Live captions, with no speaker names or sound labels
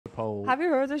whole... Have you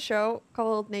heard of the show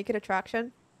called Naked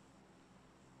Attraction?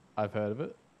 I've heard of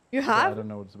it. You have? I don't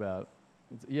know what it's about.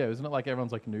 Yeah, isn't it like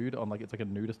everyone's like nude on like, it's like a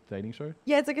nudist dating show?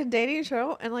 Yeah, it's like a dating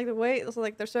show. And like the way, so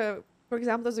like there's a, for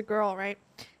example, there's a girl, right?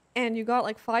 And you got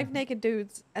like 5 naked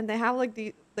dudes and they have like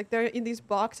they're in these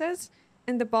boxes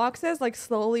and the boxes like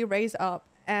slowly raise up.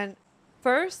 And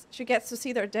first she gets to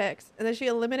see their dicks and then she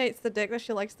eliminates the dick that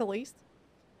she likes the least.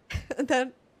 And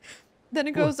then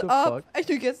it goes up and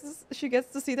she gets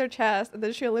to see their chest and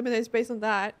then she eliminates based on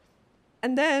that.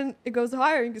 And then it goes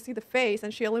higher and you can see the face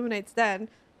and she eliminates then.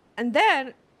 And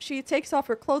then she takes off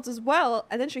her clothes as well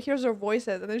and then she hears their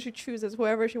voices and then she chooses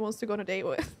whoever she wants to go on a date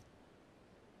with.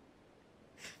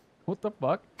 What the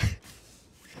fuck?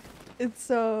 It's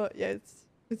so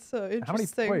interesting. How many?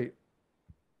 Wait.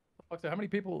 So how many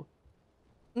people?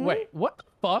 Mm? Wait, what the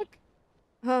fuck?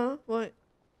 Huh? What?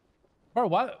 Bro,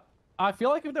 what? I feel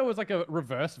like if there was like a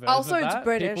reverse version Also, of it's that,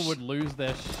 British. people would lose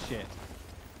their shit.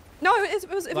 No, it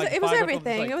was Like,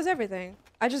 everything. like- It was everything.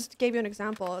 I just gave you an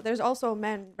example. There's also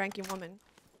men ranking women.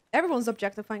 Everyone's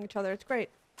objectifying each other. It's great.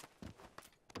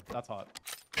 That's hot.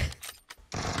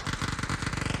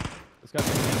 This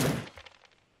guy's...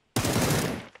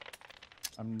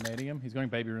 I'm nading him. He's going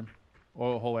baby room.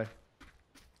 Or hallway.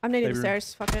 I'm nading Baby the room.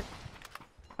 stairs. Fuck it.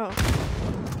 Oh.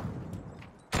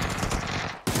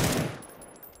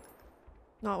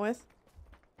 Not with.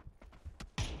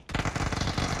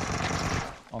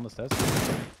 On the stairs.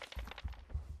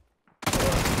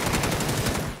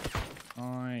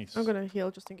 Nice. I'm gonna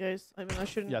heal just in case. I mean, I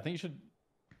shouldn't. Yeah, I think you should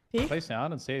Peek? play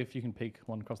sound and see if you can peek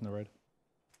one crossing the road.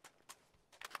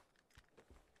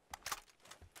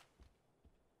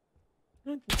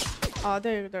 Oh,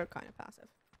 they're kind of passive.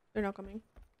 They're not coming.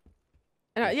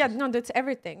 And yeah, no, that's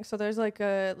everything. So there's like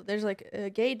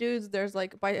gay dudes. There's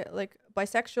like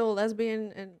bisexual,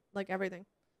 lesbian, and like everything.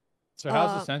 So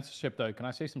how's the censorship though? Can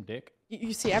I see some dick?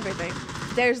 You see everything.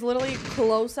 There's literally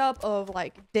close up of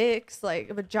like dicks, like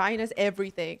vaginas,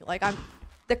 everything. Like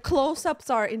the close ups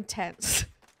are intense.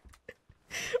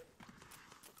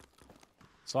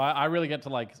 So I really get to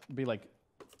like be like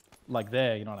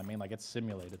there, you know what I mean? Like it's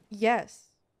simulated. Yes.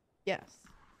 Yes.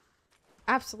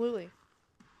 Absolutely.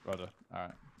 Roger. All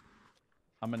right.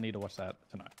 I'm gonna need to watch that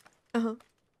tonight. Uh-huh.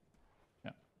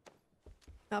 Yeah.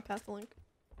 I'll pass the link.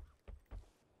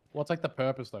 What's like the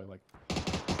purpose though? Like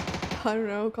I don't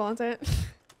know, content.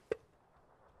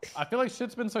 I feel like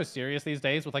shit's been so serious these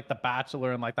days with like The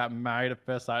Bachelor and like that Married at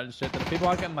First Sight and shit that if people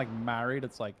aren't getting like married,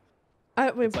 it's like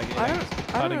it's like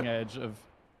cutting edge of.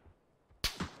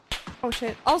 Oh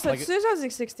shit. Also, Like it's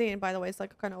 2016, by the way. It's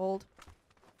like kind of old.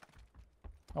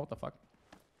 Oh, what the fuck?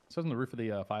 It says on the roof of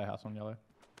the firehouse on yellow.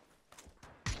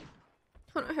 I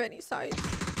don't have any sights.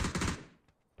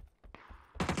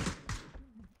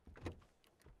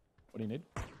 What do you need?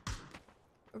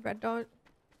 A red dot.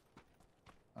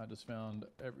 I just found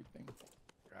everything.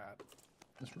 God,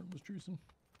 this room was juicing.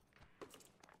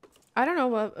 I don't know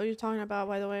what you're talking about,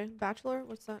 by the way. Bachelor?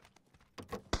 What's that?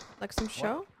 Like some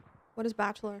show? What is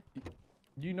Bachelor?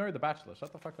 You know The Bachelor.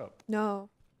 Shut the fuck up. No.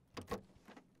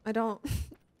 I don't.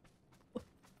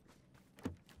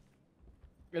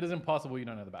 It is impossible you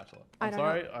don't know The Bachelor. I'm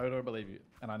sorry, I don't believe you,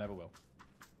 and I never will.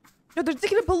 No, they're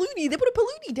taking a balloony. They put a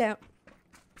balloony down.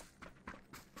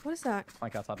 What is that?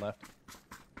 Plank outside left.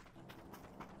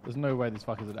 There's no way these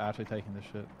fuckers are actually taking this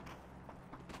shit.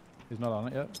 He's not on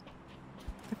it yet.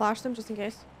 I flashed him just in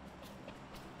case.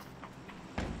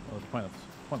 Well, the point of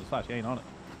the flash, he ain't on it.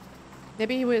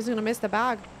 Maybe he was gonna miss the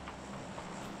bag.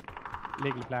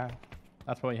 Legally plan.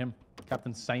 That's probably him.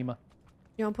 Captain Samer.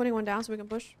 You know, I'm putting one down so we can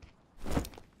push.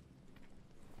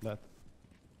 Left.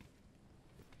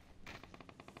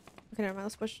 Okay, never mind.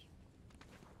 Let's push.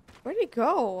 Where'd he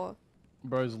go?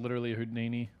 Bro's literally a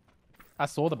Houdini. I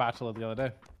saw The Bachelor the other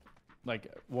day. Like,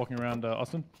 walking around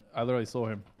Austin. I literally saw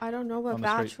him. I don't know what On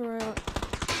the street. Bachelor...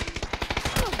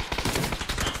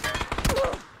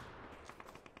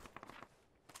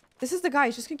 This is the guy.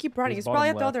 He's just gonna keep running. He's probably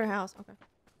at the other house. Okay.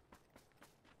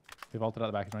 He vaulted out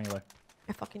the back. He's running away.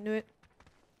 I fucking knew it.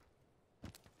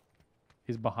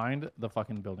 He's behind the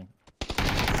fucking building.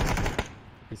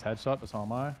 He's headshot, but so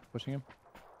am I. Pushing him.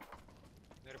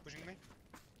 They're pushing me.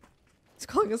 He's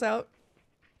calling us out.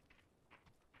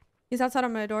 He's outside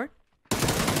on my door.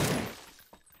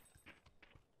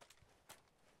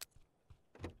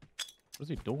 What is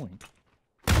he doing?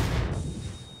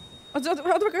 Oh, the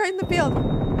other guy in the field.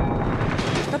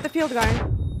 Got the field guy.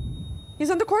 He's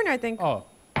on the corner, I think. Oh.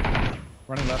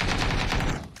 Running left.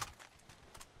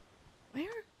 Where?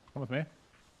 Come with me.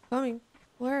 Coming.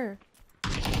 Where?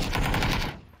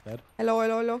 Dead. Hello,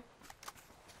 hello, hello.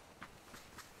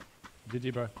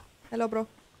 GG, bro. Hello, bro.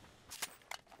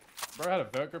 Bro had a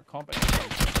vert grip comp.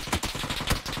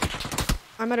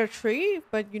 I'm at a tree,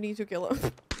 but you need to kill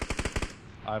him.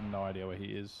 I have no idea where he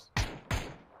is.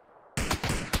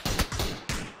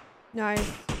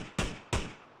 Nice.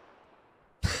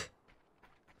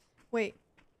 Wait.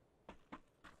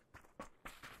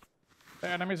 The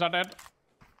enemies are dead.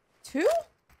 2?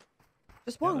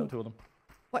 Just Yeah, one. there were 2 of them.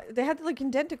 What? They had like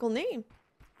identical name,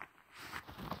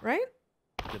 right?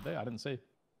 Did they? I didn't see.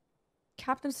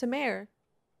 Captain Samir.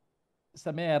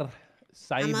 Samir.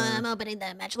 I'm opening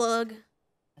the match log.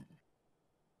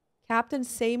 Captain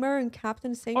Samer and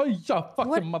Captain Samer. Oh, yeah, fucking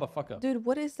What? motherfucker. Dude,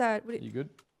 what is that? What You good?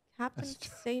 Captain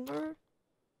Samer?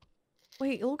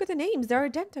 Wait, look at the names. They're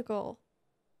identical.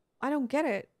 I don't get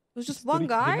it. It was just one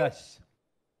guy?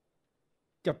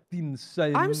 Captain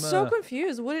Samer. I'm so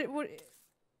confused. What?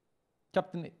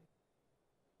 Captain...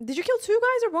 Did you kill 2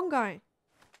 guys or 1 guy?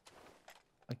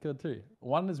 I killed 2.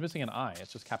 One is missing an eye.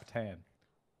 It's just Capitan.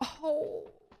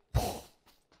 Oh.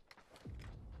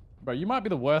 Bro, you might be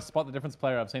the worst spot the difference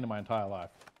player I've seen in my entire life.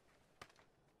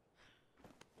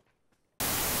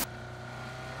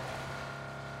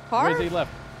 Car? Where's he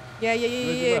left? Yeah.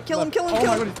 Left, Kill him. Oh my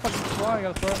god, he's fucking flying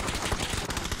out of throat.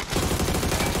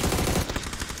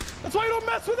 That's why you don't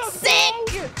mess with us, Sick!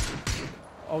 bro!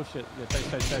 Oh shit. Yeah, chase.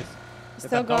 Get Still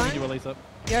that dog going? in you, Alisa.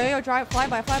 Yo, drive. Fly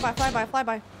by.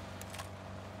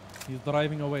 He's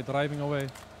driving away.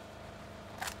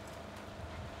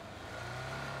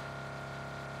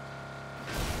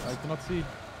 I cannot see.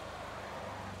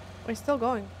 Oh, he's still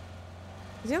going.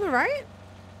 Is he on the right?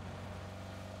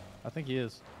 I think he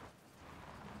is.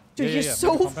 Dude, Yeah, he's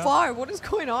so far. What is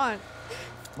going on?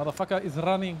 Motherfucker is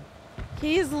running.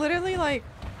 He's literally like...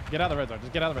 Get out of the red zone.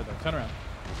 Just get out of the red zone. Turn around.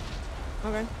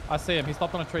 Okay. I see him. He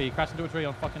stopped on a tree. He crashed into a tree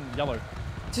on fucking yellow.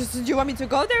 Do you want me to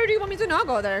go there or do you want me to not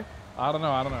go there? I don't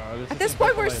know. At this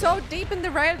point, we're so deep in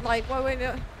the red. Like, wait.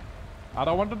 I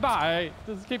don't want to die.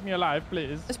 Just keep me alive,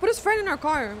 please. Let's put his friend in our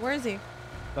car. Where is he?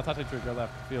 That's actually true. Go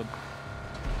left. Field.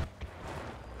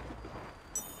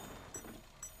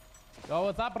 Yo,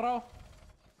 what's up, bro?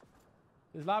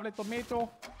 It's lovely to meet you.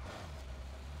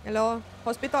 Hello?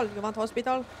 Hospital. You want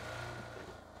hospital?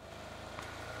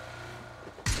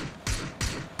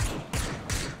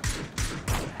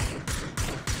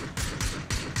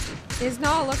 He's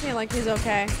not looking like he's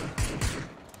okay.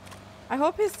 I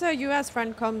hope his US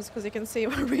friend comes because he can see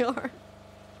where we are.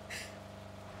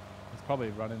 He's probably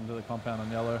running into the compound on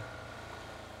yellow.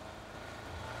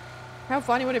 How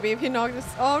funny would it be if he knocked us?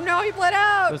 Oh no, he bled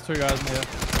out! There's 2 guys in here.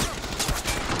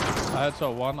 I had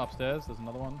shot 1 upstairs. There's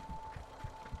another one.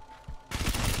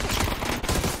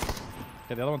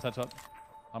 Okay, the other one's headshot.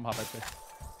 I'm half HP.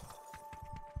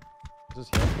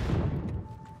 Just here.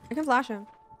 I can flash him.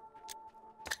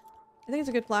 I think it's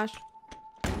a good flash.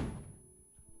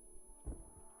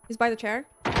 He's by the chair.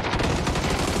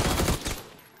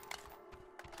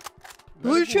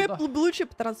 Blue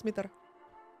chip transmitter.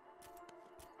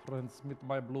 Transmit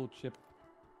my blue chip.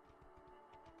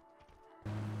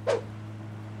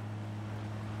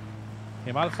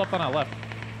 He might have stopped on our left.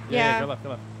 Yeah, go left.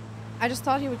 I just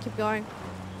thought he would keep going.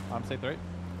 I'm C3.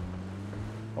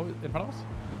 Oh, in front of us?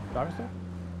 Driving still?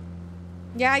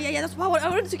 Yeah. That's why I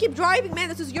wanted to keep driving, man.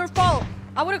 This is your fault.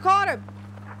 I would have caught him.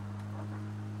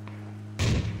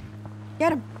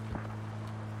 Get him.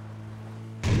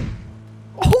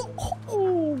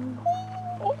 Ooh.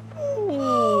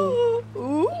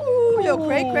 Yo,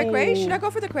 crate. Should I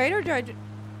go for the crate or do I...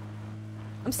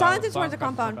 I'm silencing towards the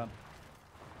compound.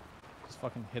 Just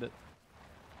fucking hit it.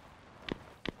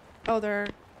 Oh, they're...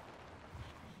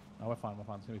 No, we're fine. There's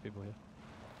gonna be people here.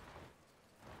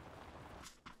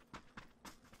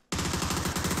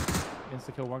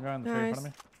 Insta-kill 1 guy in the tree in front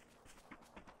of me.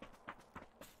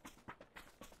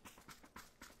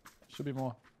 Should be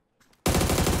more.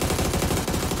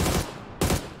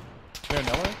 They're in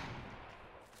yellow?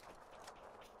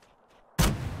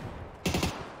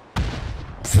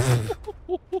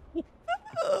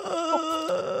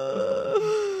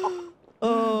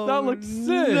 Oh, that looks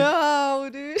sick. No,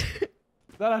 dude.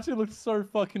 That actually looks so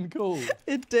fucking cool.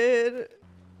 It did.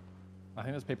 I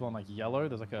think there's people on like yellow.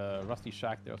 There's like a rusty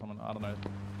shack there or something. I don't know.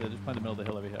 They're just playing the middle of the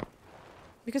hill over here.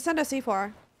 You can send a C4.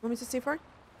 Want me to C4?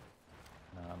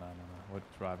 No. We're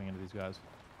driving into these guys.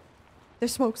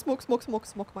 There's smoke. Okay,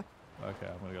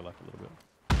 I'm gonna go left a little bit.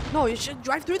 No, you should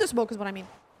drive through the smoke is what I mean.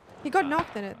 He got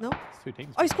knocked in it, no? It's 2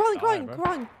 teams. Oh, he's crawling. There's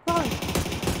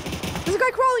a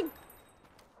guy crawling.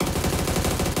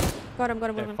 Got him.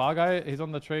 Okay, far guy, he's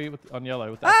on the tree on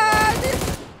yellow with the Got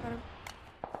him.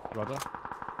 Roger.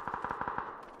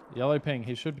 Yellow ping.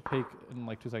 He should peek in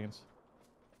like 2 seconds.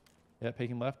 Yeah,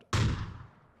 peeking left.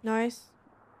 Nice.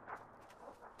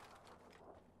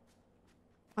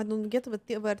 I don't get with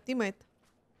our teammate.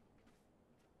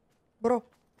 Bro.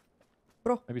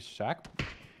 Maybe Shack?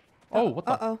 Oh, what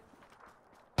the? Uh-oh.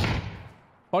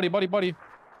 Body.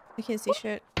 I can't see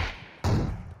shit.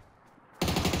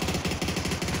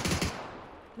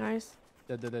 Nice.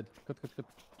 Dead. Good.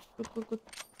 Good.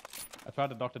 I tried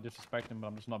to doctor disrespect him, but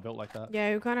I'm just not built like that. Yeah,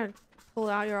 you kind of pulled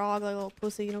out your og like a little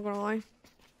pussy, you know, gonna lie.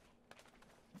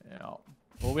 Yeah.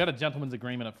 Well, we had a gentleman's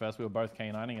agreement at first. We were both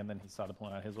K9ing, and then he started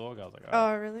pulling out his org. I was like,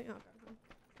 oh, really? Okay.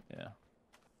 Yeah.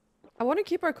 I want to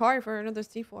keep our car for another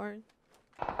C4.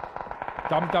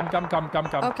 Come.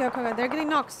 Okay. They're getting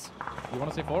knocks. You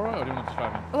want to C4 or do you want to try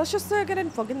me? Well, let's just get in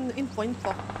fucking info.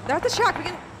 They're at the shack. We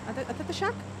can. At the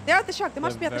shack? They're at the shack. They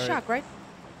must be at the shack, right?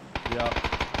 Yeah.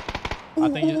 Ooh, I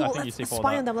think you let's C4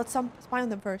 spy on them. Let's spy on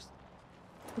them first.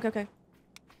 Okay.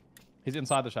 He's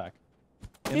inside the shack.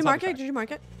 Did you mark it? Did you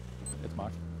mark it? It's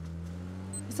marked.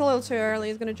 It's a little too early.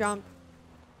 He's gonna jump.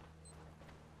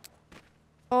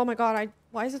 Oh my god,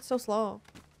 why is it so slow?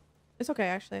 It's okay,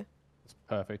 actually. It's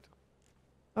perfect.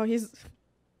 Oh, he's...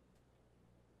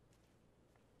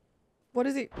 What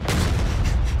is he?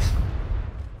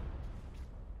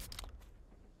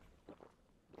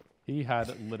 He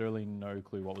had literally no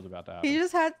clue what was about to happen. He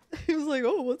was like,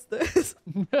 oh, what's this?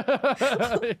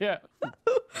 Yeah.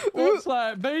 What's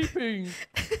that beeping?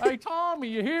 Hey, Tommy,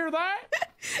 you hear that?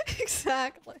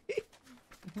 Exactly.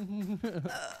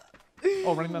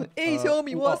 Oh, running down. Hey,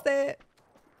 Tommy, what's that?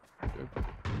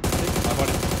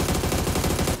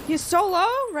 He's so low?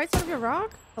 Right side of your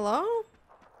rock? Hello?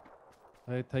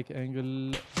 I take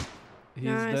angle. He's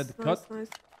nice, dead. nice, Cut. nice.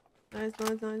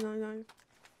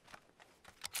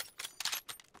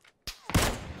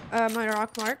 My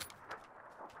rock mark.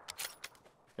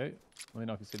 Okay. Let me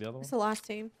know if you see the other one. It's the last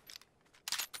team.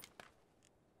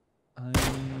 I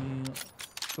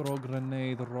throw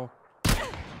grenade rock.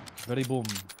 Very boom.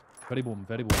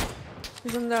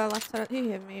 He's on the left side. He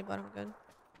hit me, but I'm good.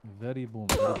 Very boom.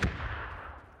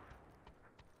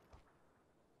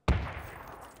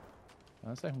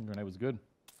 That second grenade was good.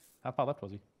 How far left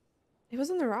was he? He was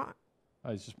in the rock.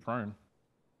 Oh, he's just prone.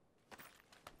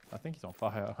 I think he's on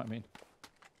fire. I mean,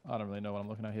 I don't really know what I'm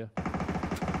looking at here.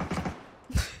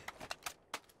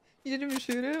 You didn't even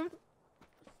shoot him?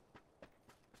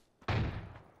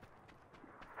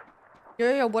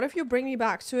 Yo, what if you bring me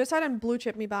back? Suicide and blue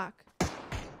chip me back.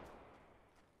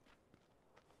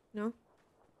 No?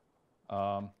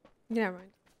 Yeah, Never mind.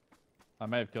 I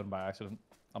may have killed him by accident.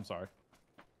 I'm sorry.